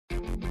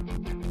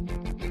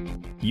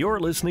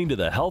You're listening to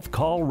the Health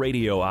Call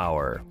Radio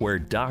Hour, where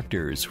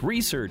doctors,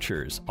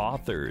 researchers,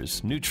 authors,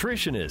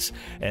 nutritionists,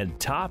 and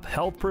top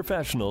health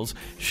professionals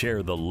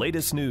share the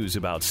latest news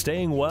about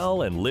staying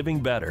well and living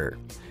better.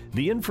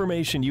 The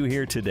information you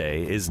hear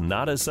today is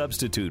not a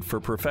substitute for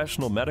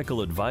professional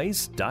medical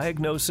advice,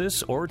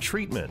 diagnosis, or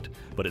treatment,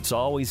 but it's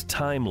always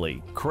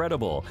timely,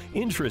 credible,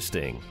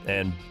 interesting,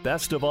 and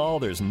best of all,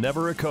 there's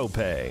never a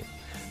copay.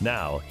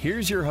 Now,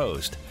 here's your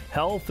host,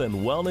 health and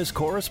wellness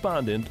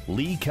correspondent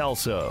Lee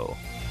Kelso.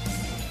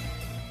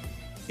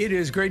 It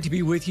is great to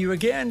be with you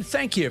again.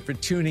 Thank you for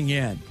tuning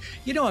in.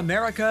 You know,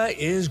 America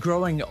is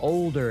growing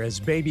older as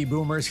baby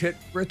boomers hit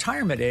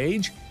retirement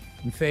age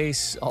and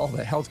face all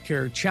the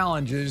healthcare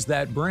challenges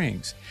that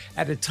brings.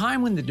 At a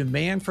time when the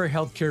demand for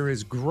healthcare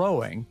is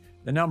growing,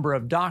 the number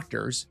of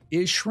doctors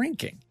is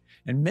shrinking,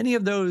 and many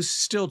of those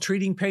still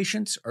treating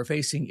patients are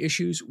facing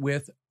issues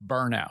with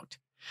burnout.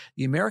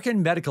 The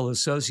American Medical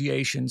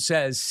Association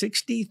says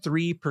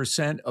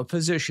 63% of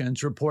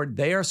physicians report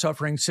they are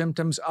suffering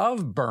symptoms of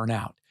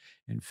burnout.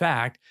 In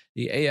fact,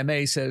 the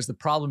AMA says the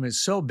problem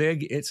is so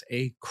big, it's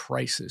a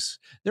crisis.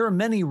 There are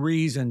many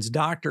reasons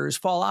doctors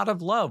fall out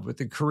of love with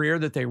the career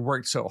that they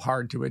worked so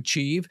hard to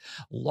achieve.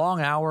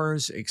 Long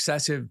hours,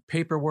 excessive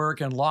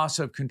paperwork, and loss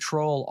of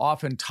control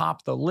often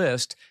top the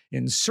list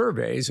in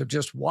surveys of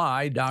just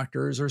why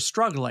doctors are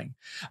struggling.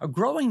 A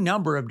growing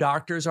number of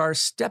doctors are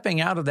stepping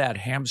out of that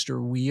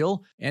hamster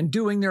wheel and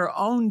doing their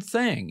own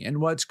thing in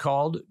what's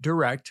called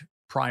direct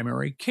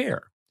primary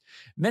care.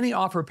 Many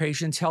offer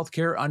patients health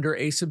care under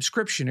a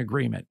subscription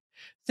agreement.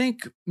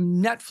 Think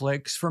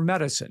Netflix for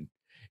medicine.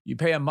 You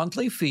pay a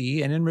monthly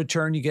fee, and in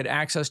return, you get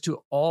access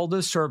to all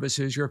the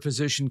services your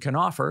physician can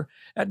offer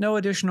at no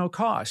additional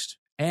cost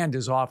and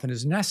as often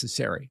as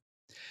necessary.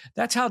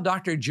 That's how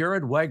Dr.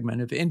 Jared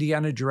Wegman of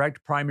Indiana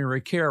Direct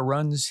Primary Care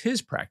runs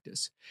his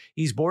practice.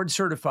 He's board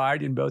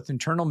certified in both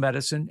internal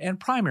medicine and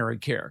primary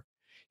care.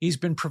 He's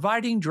been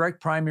providing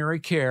direct primary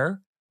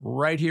care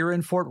right here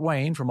in Fort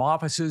Wayne from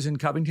offices in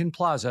Covington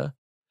Plaza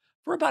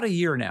for about a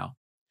year now.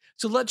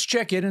 So let's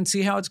check in and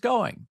see how it's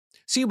going.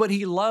 See what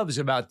he loves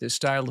about this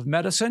style of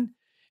medicine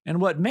and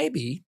what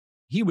maybe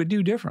he would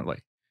do differently.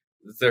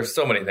 There's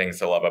so many things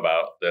to love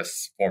about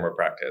this form of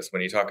practice.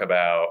 When you talk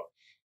about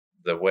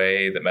the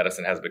way that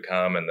medicine has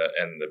become and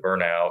the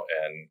burnout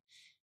and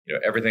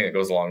everything that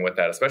goes along with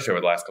that, especially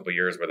over the last couple of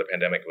years where the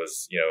pandemic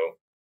was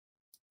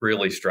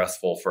really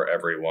stressful for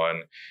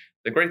everyone.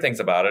 The great things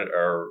about it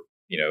are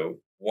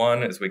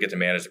one is we get to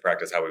manage the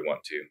practice how we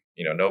want to.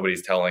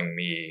 Nobody's telling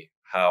me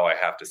how I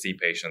have to see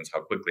patients,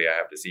 how quickly I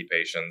have to see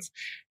patients,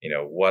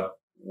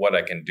 what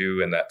I can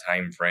do in that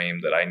time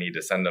frame that I need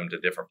to send them to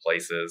different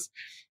places.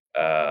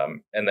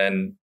 And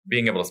then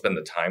being able to spend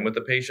the time with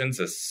the patients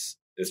is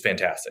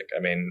fantastic. I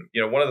mean,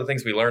 one of the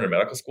things we learn in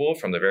medical school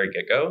from the very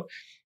get-go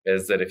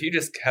is that if you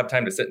just have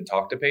time to sit and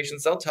talk to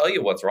patients, they'll tell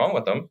you what's wrong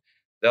with them.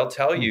 They'll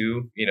tell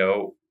you,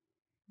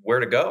 where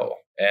to go.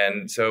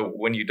 And so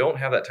when you don't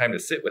have that time to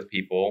sit with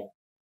people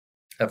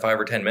at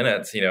 5 or 10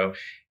 minutes,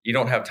 you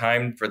don't have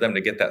time for them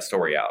to get that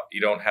story out. You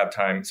don't have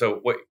time. So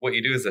what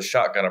you do is a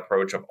shotgun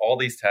approach of all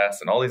these tests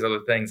and all these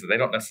other things that they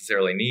don't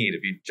necessarily need.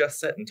 If you just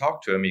sit and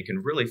talk to them, you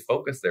can really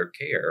focus their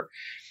care.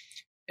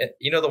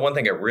 The one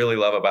thing I really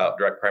love about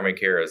direct primary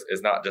care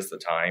is not just the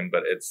time,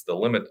 but it's the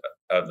limit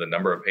of the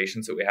number of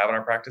patients that we have in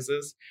our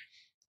practices.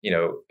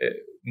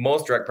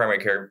 Most direct primary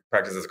care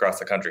practices across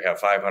the country have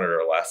 500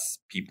 or less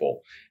people.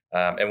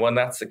 And when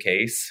that's the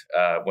case,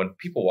 when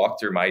people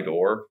walk through my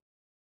door,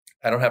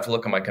 I don't have to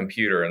look on my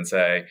computer and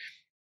say,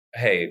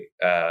 hey,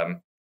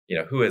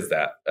 who is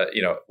that?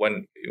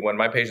 When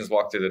my patients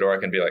walk through the door, I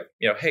can be like,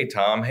 hey,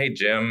 Tom, hey,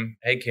 Jim,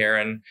 hey,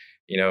 Karen,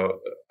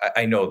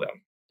 I know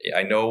them.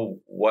 I know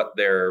what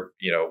they're,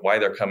 why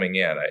they're coming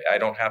in. I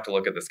don't have to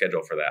look at the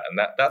schedule for that. And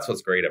that's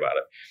what's great about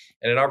it.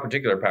 And in our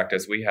particular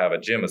practice, we have a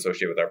gym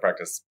associated with our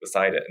practice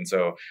beside it. And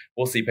so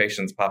we'll see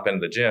patients pop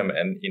into the gym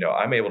and,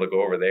 I'm able to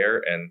go over there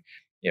and,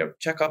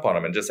 check up on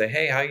them and just say,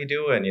 hey, how you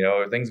doing?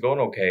 Are things going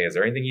okay? Is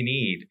there anything you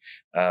need?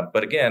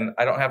 But again,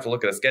 I don't have to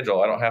look at a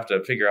schedule. I don't have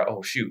to figure out,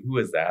 oh, shoot, who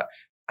is that?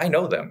 I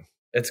know them.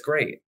 It's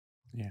great.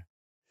 Yeah.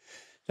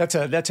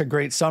 That's a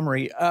great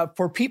summary.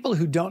 For people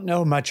who don't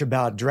know much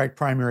about direct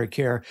primary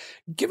care,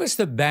 give us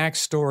the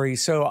backstory.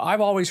 So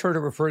I've always heard it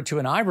referred to,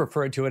 and I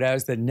refer to it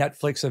as the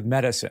Netflix of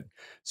medicine.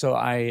 So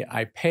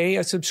I pay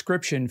a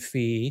subscription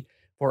fee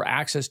for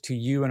access to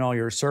you and all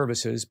your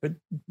services, but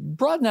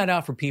broaden that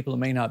out for people who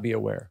may not be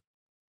aware.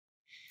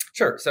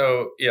 Sure.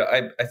 So,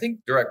 I think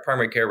direct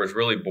primary care was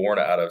really born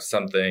out of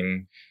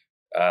something,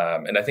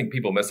 and I think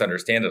people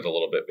misunderstand it a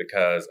little bit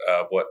because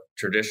of what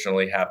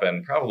traditionally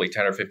happened probably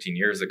 10 or 15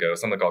 years ago,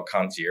 something called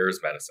concierge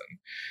medicine.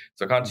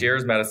 So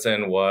concierge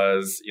medicine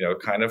was,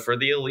 kind of for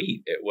the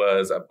elite. It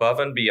was above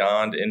and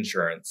beyond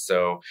insurance.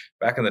 So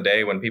back in the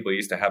day when people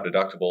used to have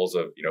deductibles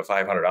of,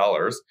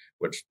 $500,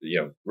 which,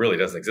 really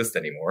doesn't exist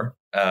anymore.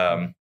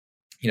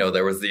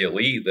 There was the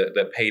elite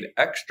that paid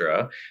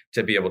extra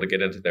to be able to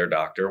get into their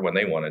doctor when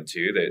they wanted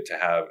to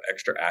have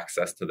extra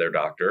access to their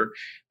doctor,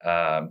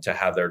 to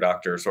have their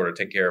doctor sort of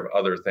take care of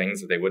other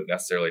things that they wouldn't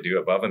necessarily do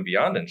above and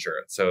beyond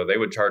insurance. So they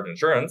would charge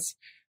insurance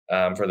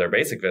for their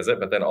basic visit,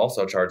 but then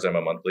also charge them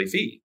a monthly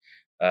fee.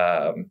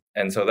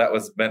 And so that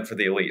was meant for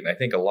the elite. And I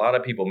think a lot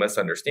of people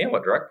misunderstand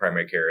what direct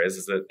primary care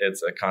is that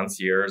it's a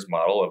concierge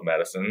model of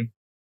medicine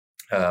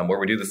where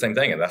we do the same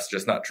thing. And that's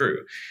just not true.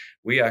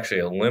 We actually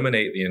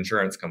eliminate the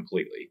insurance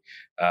completely.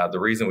 The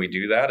reason we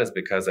do that is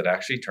because it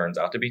actually turns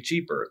out to be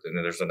cheaper. And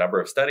there's a number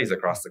of studies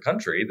across the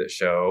country that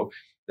show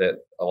that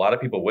a lot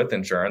of people with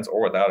insurance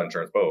or without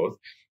insurance, both,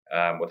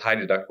 with high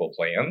deductible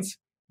plans,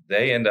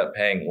 they end up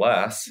paying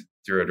less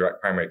through a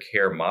direct primary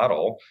care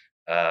model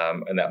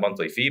and that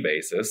monthly fee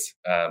basis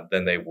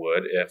than they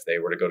would if they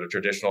were to go to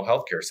traditional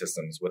healthcare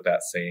systems with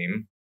that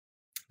same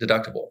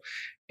deductible.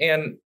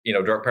 And,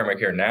 direct primary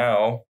care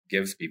now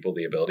gives people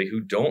the ability who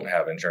don't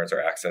have insurance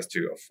or access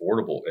to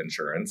affordable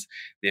insurance,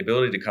 the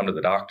ability to come to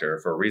the doctor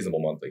for a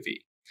reasonable monthly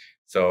fee.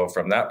 So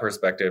from that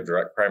perspective,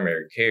 direct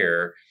primary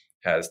care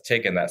has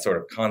taken that sort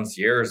of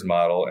concierge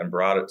model and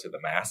brought it to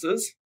the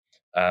masses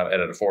at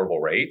an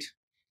affordable rate,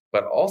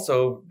 but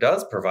also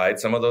does provide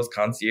some of those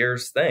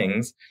concierge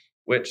things,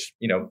 which,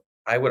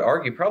 I would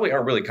argue probably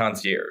aren't really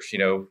concierge.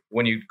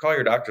 When you call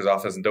your doctor's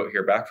office and don't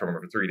hear back from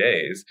them for 3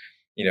 days,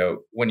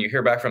 when you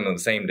hear back from them the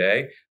same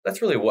day,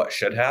 that's really what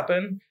should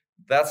happen.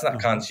 That's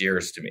not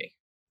concierge to me.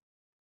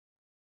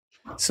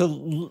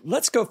 So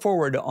let's go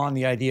forward on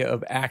the idea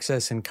of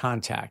access and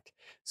contact.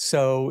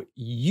 So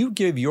you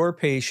give your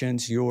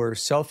patients your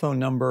cell phone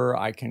number.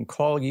 I can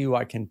call you,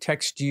 I can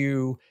text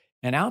you,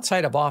 and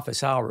outside of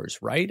office hours,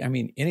 right? I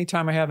mean,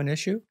 anytime I have an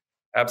issue?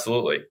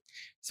 Absolutely.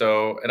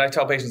 So, and I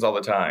tell patients all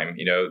the time,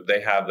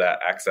 they have that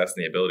access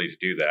and the ability to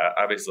do that.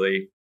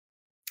 Obviously,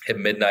 at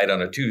midnight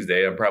on a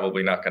Tuesday, I'm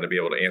probably not going to be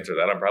able to answer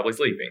that. I'm probably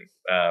sleeping.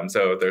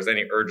 So if there's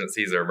any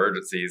urgencies or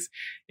emergencies,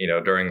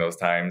 during those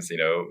times,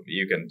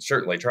 you can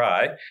certainly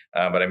try,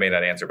 but I may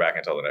not answer back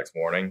until the next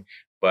morning.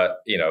 But,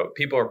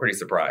 people are pretty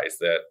surprised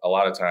that a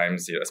lot of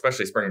times,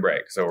 especially spring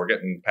break. So we're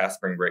getting past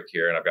spring break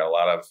here, and I've got a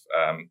lot of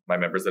my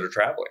members that are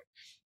traveling.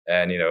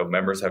 And,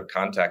 members have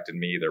contacted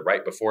me either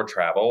right before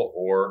travel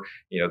or,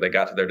 they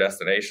got to their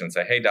destination and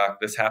say, hey, doc,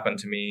 this happened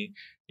to me.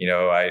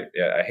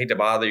 I hate to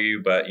bother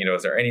you, but,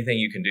 is there anything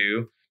you can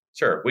do?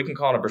 Sure. We can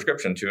call in a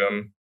prescription to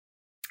them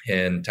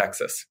in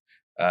Texas,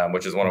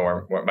 which is one of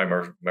what my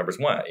members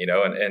want,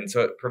 and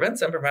so it prevents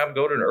them from having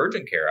to go to an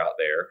urgent care out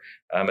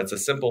there. It's a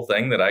simple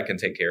thing that I can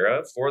take care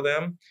of for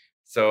them.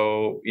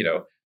 So,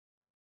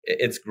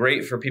 it's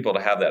great for people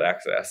to have that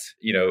access.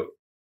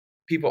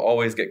 People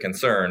always get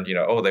concerned,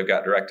 oh, they've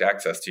got direct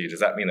access to you. Does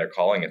that mean they're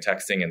calling and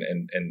texting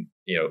and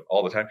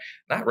all the time?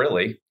 Not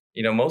really.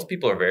 Most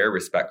people are very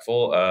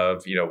respectful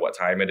of, what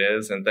time it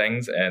is and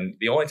things. And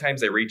the only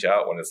times they reach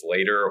out when it's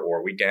later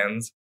or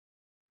weekends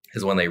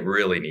is when they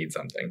really need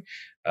something.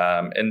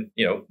 And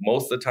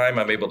most of the time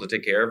I'm able to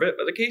take care of it,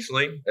 but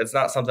occasionally it's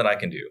not something I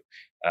can do.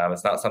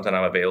 It's not something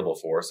I'm available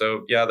for.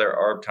 So yeah, there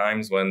are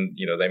times when,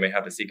 they may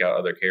have to seek out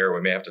other care.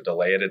 We may have to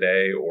delay it a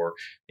day or,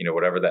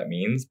 whatever that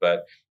means.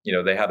 But,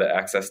 they have that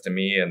access to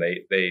me, and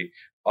they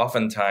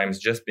oftentimes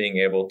just being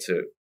able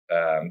to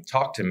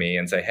talk to me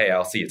and say, hey,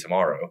 I'll see you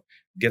tomorrow,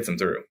 gets them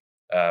through.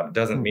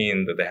 Doesn't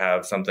mean that they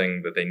have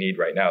something that they need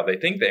right now. They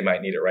think they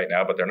might need it right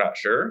now, but they're not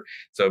sure.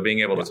 So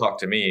being able to talk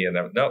to me and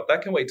then, no,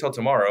 that can wait till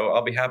tomorrow.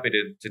 I'll be happy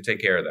to take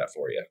care of that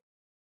for you.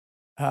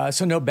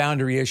 So no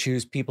boundary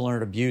issues, people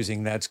aren't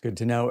abusing. That's good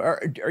to know.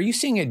 Are you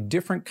seeing a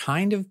different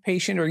kind of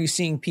patient? Are you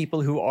seeing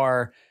people who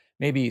are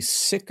maybe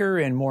sicker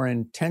and more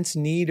intense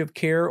need of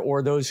care,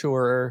 or those who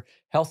are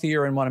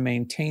healthier and want to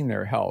maintain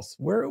their health?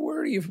 Where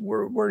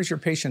does your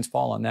patients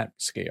fall on that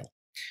scale?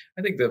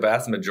 I think the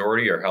vast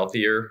majority are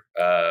healthier.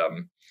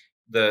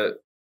 The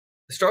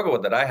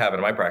struggle that I have in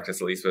my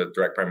practice, at least with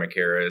direct primary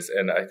care, is,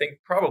 and I think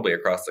probably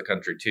across the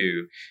country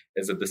too,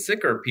 is that the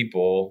sicker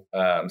people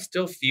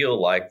still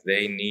feel like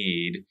they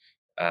need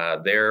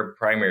their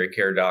primary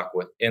care doc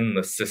within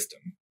the system.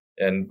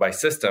 And by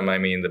system, I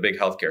mean the big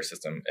healthcare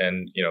system.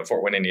 And,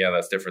 Fort Wayne, Indiana,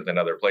 that's different than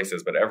other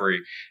places, but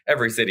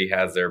every city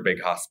has their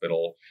big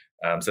hospital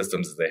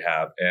systems that they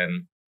have.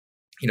 And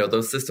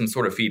those systems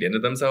sort of feed into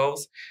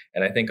themselves.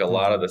 And I think a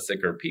lot of the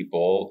sicker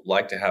people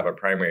like to have a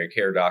primary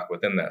care doc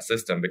within that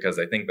system because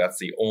they think that's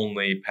the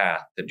only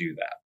path to do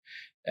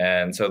that.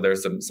 And so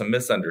there's some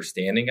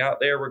misunderstanding out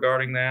there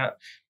regarding that.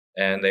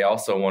 And they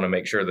also want to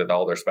make sure that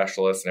all their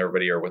specialists and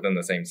everybody are within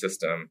the same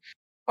system.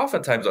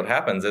 Oftentimes what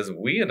happens is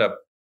we end up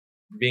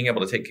being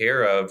able to take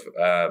care of,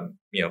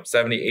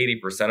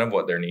 70, 80% of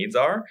what their needs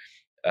are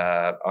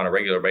on a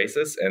regular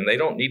basis. And they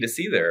don't need to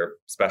see their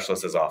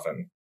specialists as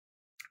often.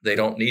 They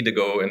don't need to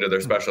go into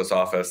their specialist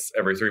office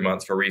every 3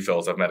 months for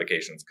refills of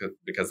medications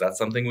because that's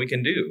something we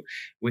can do.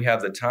 We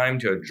have the time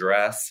to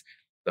address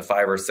the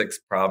 5 or 6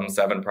 problems,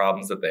 7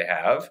 problems that they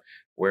have,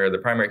 where the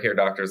primary care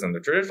doctors and the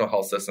traditional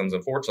health systems,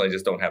 unfortunately,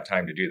 just don't have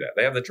time to do that.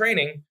 They have the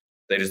training,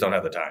 they just don't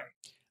have the time.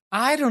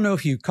 I don't know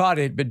if you caught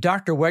it, but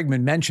Dr.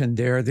 Wegman mentioned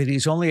there that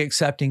he's only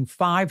accepting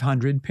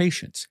 500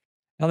 patients.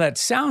 Now, that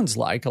sounds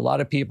like a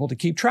lot of people to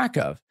keep track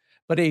of,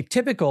 but a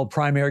typical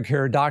primary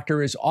care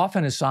doctor is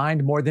often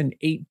assigned more than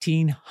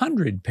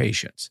 1,800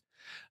 patients.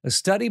 A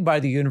study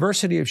by the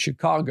University of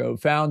Chicago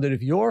found that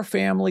if your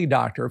family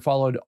doctor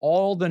followed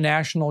all the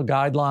national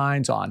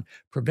guidelines on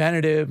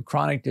preventative,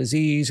 chronic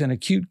disease, and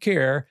acute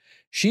care,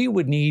 she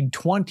would need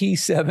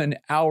 27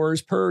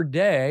 hours per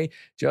day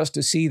just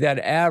to see that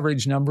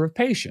average number of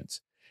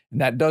patients.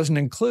 And that doesn't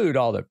include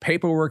all the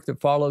paperwork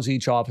that follows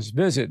each office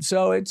visit.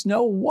 So it's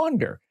no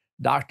wonder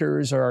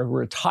doctors are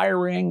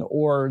retiring,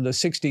 or the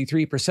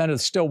 63% of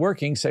still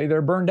working say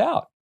they're burned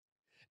out.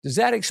 Does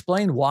that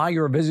explain why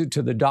your visit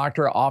to the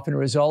doctor often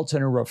results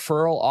in a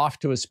referral off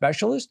to a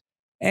specialist?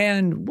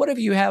 And what if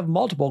you have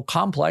multiple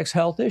complex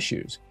health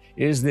issues?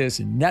 Is this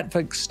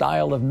Netflix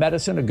style of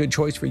medicine a good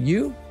choice for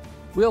you?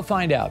 We'll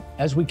find out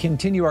as we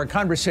continue our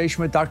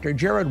conversation with Dr.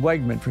 Jared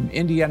Wegman from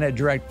Indiana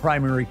Direct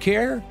Primary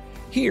Care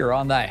here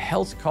on the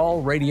Health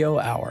Call Radio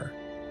Hour.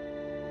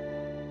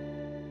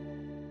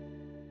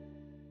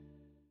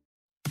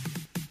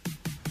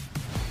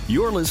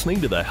 You're listening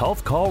to the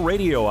Health Call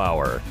Radio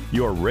Hour,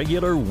 your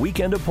regular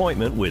weekend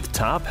appointment with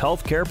top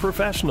healthcare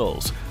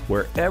professionals,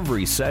 where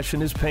every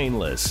session is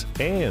painless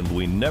and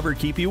we never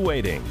keep you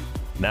waiting.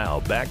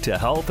 Now back to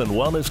health and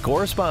wellness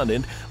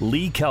correspondent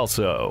Lee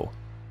Kelso.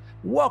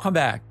 Welcome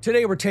back.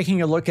 Today we're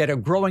taking a look at a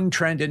growing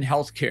trend in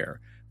healthcare,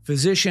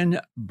 physician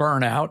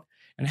burnout,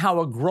 and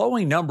how a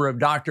growing number of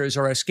doctors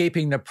are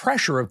escaping the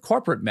pressure of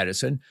corporate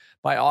medicine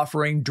by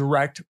offering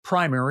direct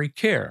primary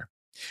care.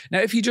 Now,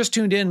 if you just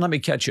tuned in, let me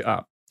catch you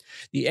up.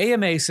 The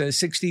AMA says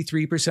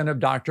 63% of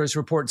doctors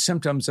report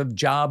symptoms of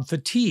job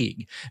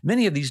fatigue.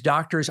 Many of these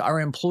doctors are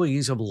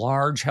employees of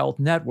large health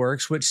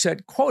networks, which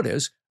set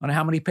quotas on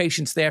how many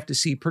patients they have to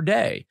see per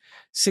day.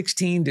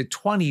 16 to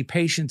 20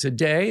 patients a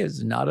day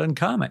is not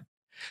uncommon.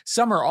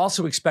 Some are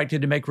also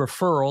expected to make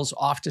referrals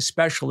off to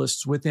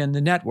specialists within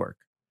the network.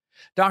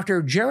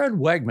 Dr. Jared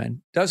Wegman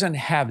doesn't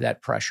have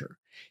that pressure.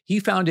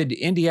 He founded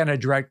Indiana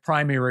Direct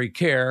Primary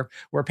Care,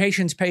 where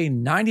patients pay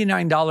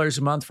 $99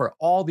 a month for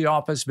all the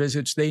office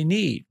visits they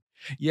need.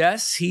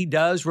 Yes, he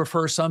does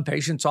refer some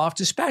patients off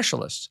to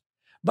specialists,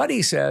 but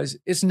he says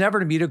it's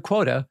never to meet a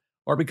quota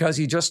or because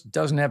he just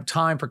doesn't have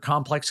time for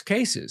complex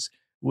cases,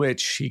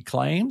 which he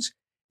claims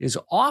is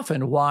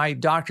often why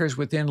doctors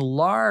within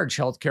large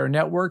healthcare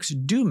networks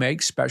do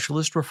make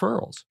specialist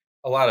referrals.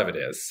 A lot of it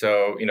is.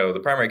 So, the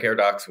primary care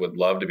docs would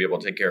love to be able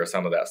to take care of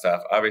some of that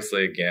stuff.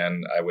 Obviously,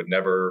 again, I would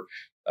never,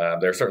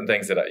 there are certain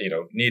things that,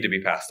 need to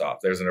be passed off.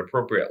 There's an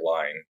appropriate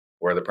line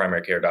where the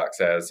primary care doc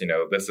says,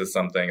 this is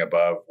something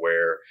above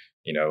where,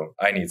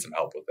 I need some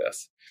help with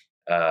this.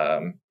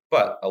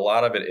 But a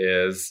lot of it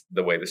is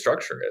the way the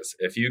structure is.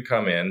 If you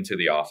come into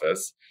the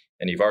office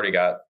and you've already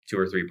got 2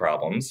 or 3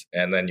 problems,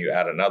 and then you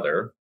add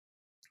another,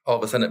 all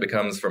of a sudden it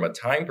becomes, from a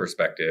time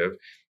perspective,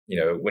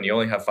 when you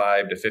only have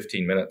 5 to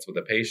 15 minutes with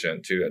a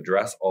patient to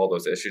address all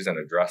those issues and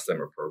address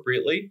them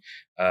appropriately,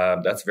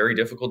 that's very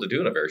difficult to do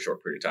in a very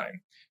short period of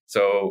time.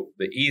 So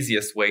the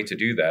easiest way to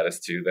do that is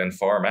to then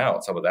farm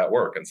out some of that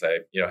work and say,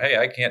 hey,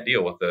 I can't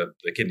deal with the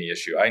kidney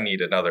issue. I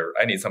need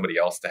somebody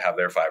else to have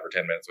their 5 or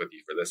 10 minutes with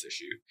you for this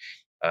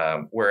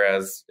issue.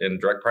 Whereas in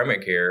direct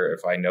primary care,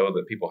 if I know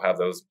that people have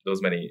that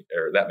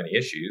many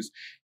issues,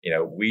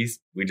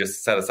 we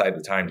just set aside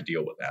the time to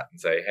deal with that and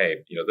say, hey,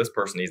 this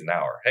person needs an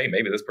hour. Hey,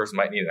 maybe this person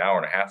might need an hour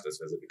and a half this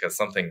visit because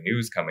something new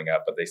is coming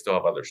up, but they still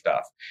have other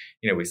stuff.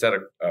 We set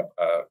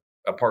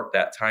apart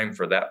that time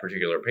for that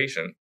particular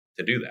patient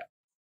to do that.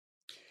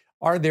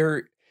 Are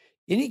there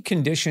any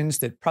conditions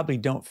that probably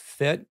don't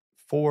fit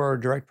for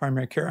direct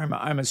primary care?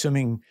 I'm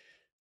assuming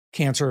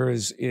cancer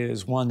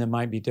is one that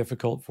might be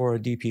difficult for a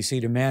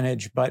DPC to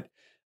manage, but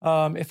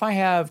if I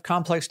have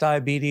complex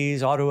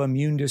diabetes,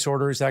 autoimmune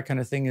disorders, that kind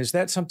of thing, is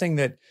that something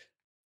that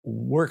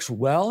works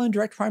well in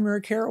direct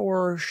primary care,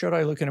 or should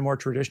I look at a more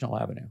traditional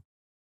avenue?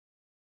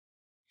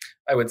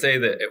 I would say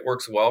that it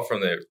works well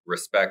from the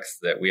respects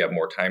that we have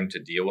more time to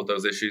deal with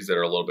those issues that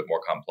are a little bit more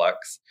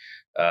complex.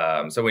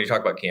 So when you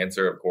talk about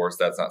cancer, of course,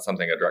 that's not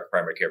something a direct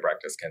primary care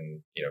practice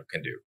can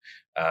do.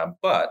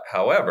 But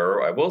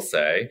however, I will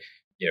say,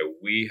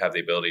 we have the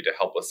ability to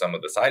help with some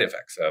of the side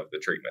effects of the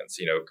treatments.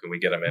 Can we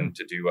get them in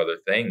to do other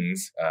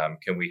things?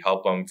 Can we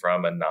help them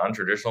from a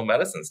non-traditional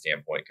medicine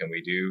standpoint? Can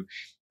we do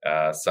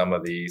some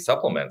of the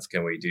supplements?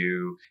 Can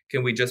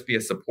we just be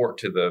a support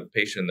to the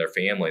patient and their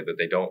family that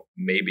they don't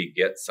maybe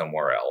get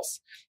somewhere else?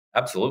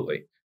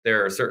 Absolutely.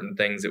 There are certain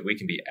things that we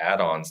can be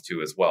add-ons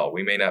to as well.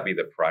 We may not be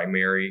the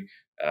primary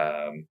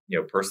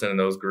person in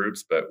those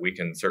groups, but we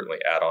can certainly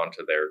add on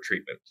to their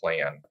treatment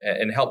plan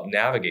and help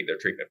navigate their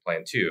treatment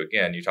plan too.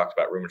 Again, you talked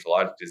about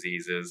rheumatologic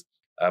diseases,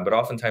 but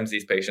oftentimes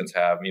these patients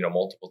have,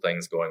 multiple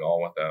things going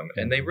on with them,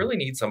 and they really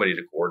need somebody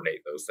to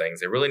coordinate those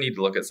things. They really need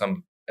to look at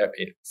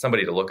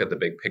somebody to look at the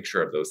big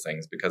picture of those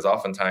things, because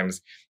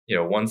oftentimes,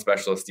 one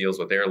specialist deals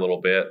with their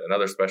little bit,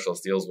 another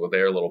specialist deals with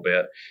their little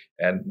bit,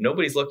 and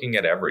nobody's looking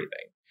at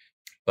everything.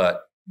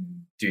 But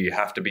do you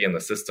have to be in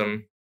the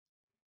system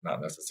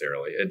not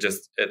necessarily. It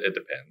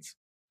depends.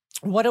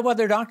 What do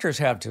other doctors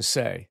have to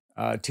say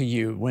to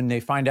you when they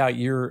find out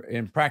you're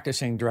in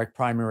practicing direct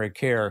primary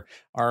care?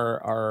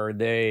 Are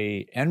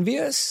they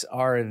envious?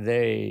 Are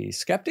they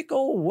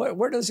skeptical?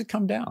 Where does it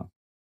come down?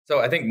 So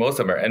I think most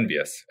of them are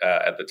envious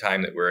at the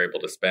time that we're able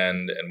to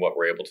spend and what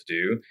we're able to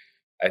do.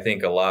 I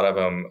think a lot of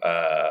them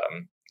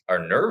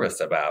are nervous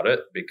about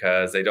it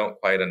because they don't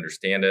quite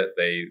understand it.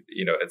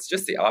 It's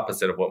just the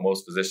opposite of what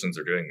most physicians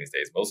are doing these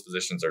days. Most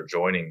physicians are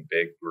joining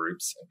big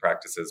groups and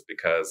practices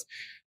because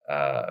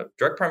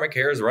direct primary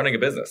care is running a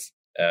business.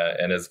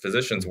 And as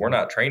physicians, we're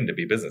not trained to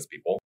be business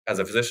people. As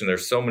a physician,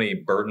 there's so many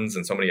burdens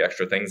and so many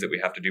extra things that we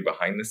have to do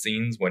behind the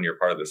scenes when you're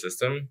part of the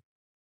system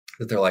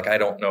that they're like, I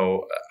don't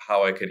know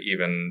how I could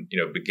even,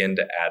 begin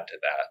to add to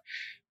that.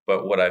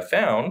 But what I've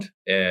found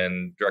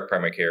in direct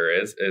primary care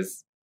is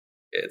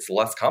it's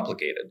less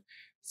complicated.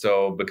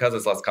 So because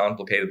it's less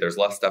complicated, there's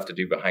less stuff to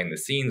do behind the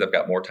scenes. I've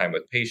got more time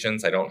with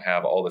patients. I don't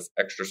have all this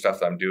extra stuff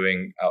that I'm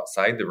doing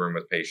outside the room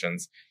with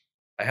patients.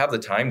 I have the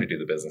time to do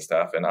the business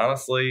stuff. And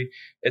honestly,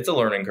 it's a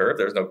learning curve.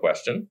 There's no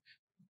question.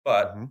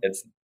 But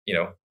it's,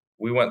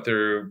 we went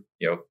through,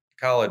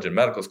 college and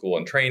medical school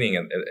and training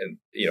and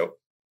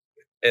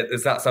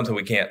it's not something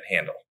we can't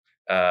handle.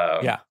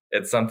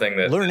 It's something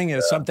that learning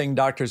is something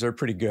doctors are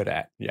pretty good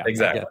at. Yeah,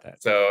 exactly. I get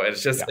that. So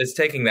it's just, it's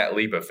taking that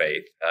leap of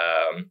faith.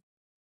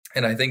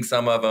 And I think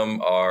some of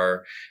them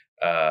are,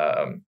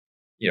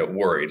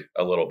 worried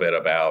a little bit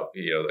about,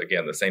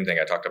 again, the same thing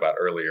I talked about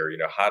earlier,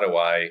 how do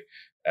I,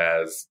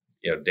 as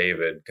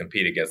David,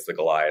 compete against the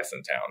Goliaths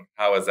in town?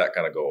 How is that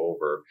going to go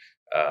over?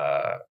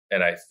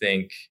 And I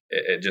think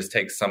it just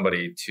takes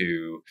somebody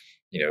to,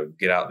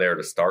 get out there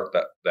to start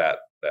that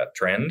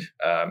trend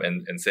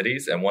in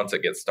cities. And once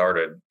it gets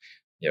started,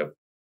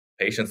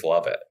 patients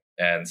love it.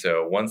 And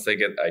so once they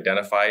get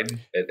identified,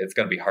 it's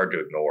going to be hard to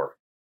ignore.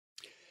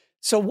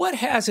 So what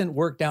hasn't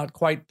worked out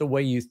quite the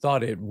way you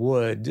thought it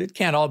would? It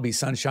can't all be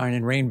sunshine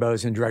and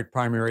rainbows in direct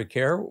primary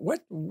care.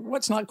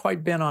 What's not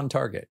quite been on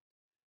target?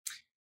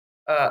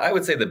 I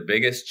would say the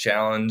biggest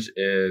challenge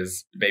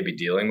is maybe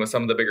dealing with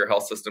some of the bigger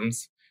health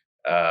systems,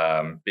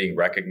 being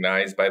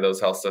recognized by those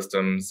health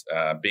systems,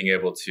 being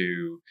able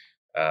to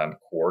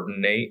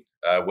coordinate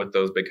with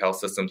those big health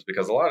systems,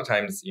 because a lot of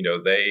times,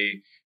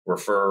 they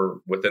refer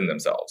within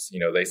themselves.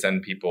 They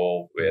send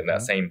people in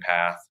that same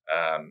path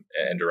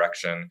and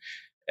direction.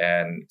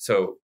 And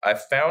so I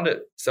found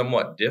it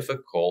somewhat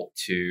difficult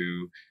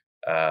to,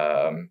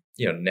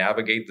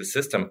 navigate the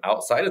system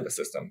outside of the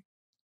system.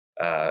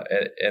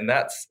 And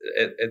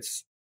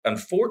it's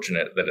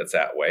unfortunate that it's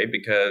that way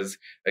because,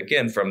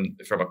 again, from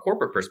a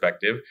corporate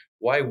perspective,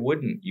 why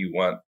wouldn't you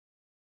want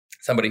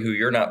somebody who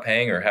you're not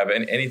paying or have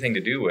anything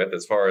to do with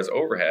as far as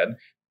overhead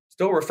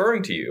still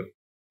referring to you?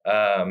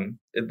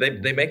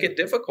 They make it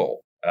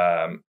difficult.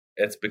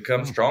 It's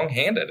become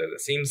strong-handed, and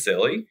it seems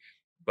silly,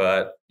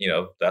 but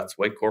that's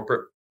the way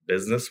corporate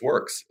business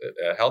works.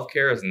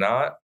 Healthcare is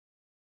not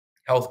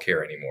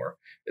healthcare anymore;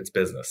 it's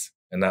business,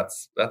 and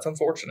that's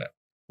unfortunate.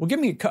 Well, give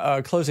me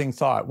a closing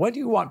thought. What do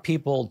you want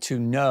people to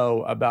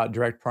know about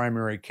direct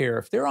primary care?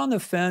 If they're on the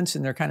fence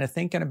and they're kind of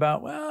thinking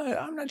about, well,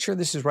 I'm not sure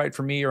this is right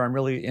for me, or I'm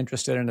really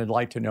interested and I'd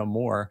like to know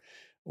more,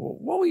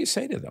 what will you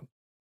say to them?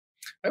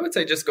 I would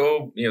say just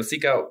go,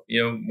 seek out,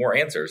 more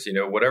answers,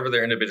 whatever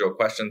their individual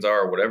questions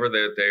are, whatever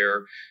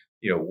they're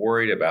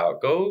worried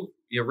about, go,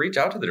 reach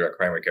out to the direct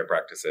primary care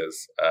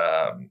practices.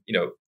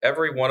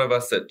 Every one of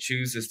us that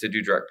chooses to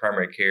do direct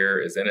primary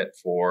care is in it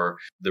for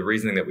the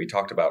reasoning that we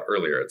talked about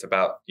earlier. It's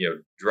about,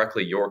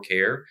 directly your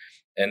care.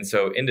 And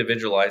so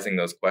individualizing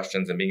those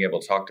questions and being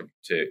able to talk to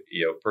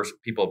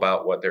people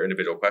about what their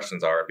individual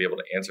questions are and be able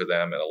to answer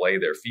them and allay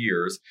their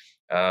fears.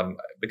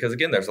 Because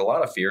again, there's a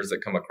lot of fears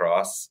that come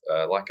across,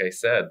 like I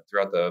said,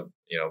 throughout the,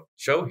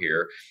 show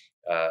here,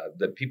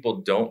 that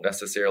people don't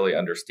necessarily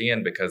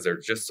understand because they're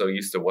just so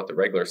used to what the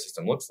regular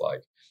system looks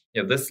like.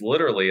 This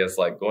literally is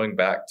like going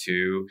back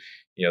to,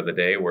 the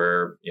day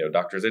where,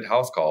 doctors did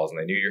house calls and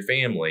they knew your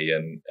family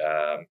and,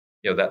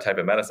 that type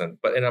of medicine,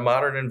 but in a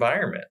modern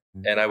environment.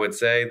 And I would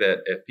say that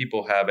if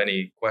people have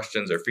any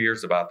questions or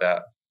fears about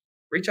that,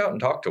 reach out and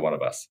talk to one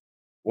of us.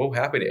 We're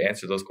happy to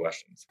answer those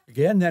questions.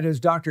 Again, that is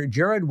Dr.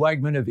 Jared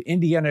Wegman of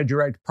Indiana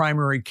Direct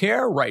Primary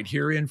Care right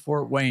here in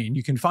Fort Wayne.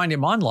 You can find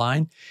him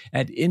online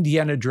at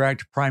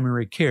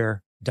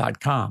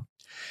indianadirectprimarycare.com.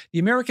 The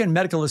American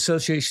Medical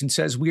Association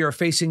says we are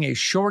facing a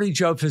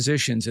shortage of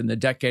physicians in the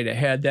decade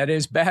ahead. That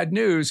is bad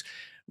news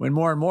when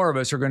more and more of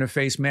us are going to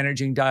face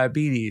managing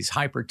diabetes,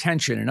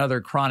 hypertension, and other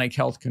chronic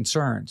health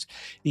concerns.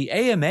 The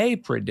AMA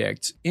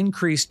predicts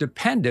increased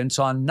dependence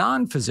on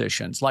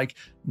non-physicians like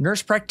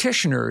nurse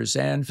practitioners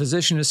and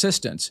physician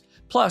assistants,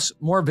 plus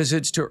more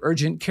visits to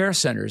urgent care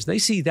centers. They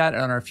see that in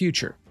our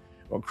future.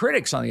 Well,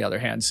 critics, on the other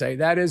hand, say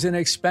that is an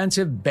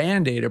expensive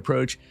Band-Aid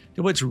approach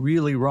to what's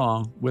really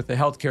wrong with the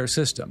healthcare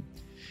system.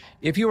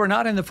 If you are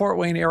not in the Fort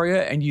Wayne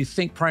area and you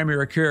think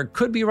primary care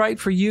could be right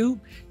for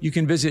you, you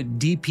can visit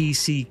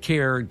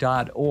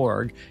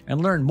dpccare.org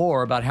and learn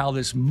more about how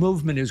this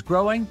movement is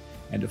growing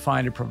and to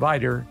find a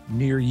provider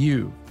near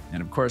you.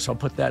 And of course, I'll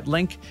put that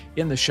link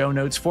in the show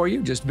notes for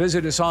you. Just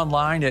visit us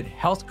online at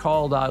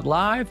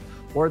healthcall.live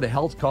or the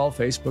Health Call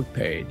Facebook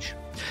page.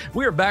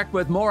 We are back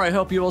with more. I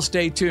hope you will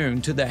stay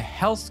tuned to the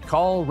Health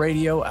Call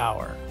Radio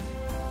Hour.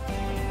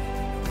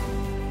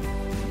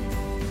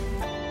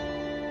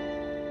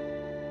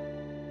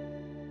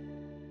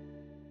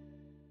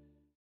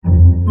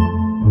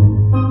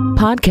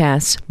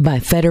 Podcasts by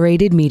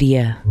Federated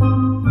Media.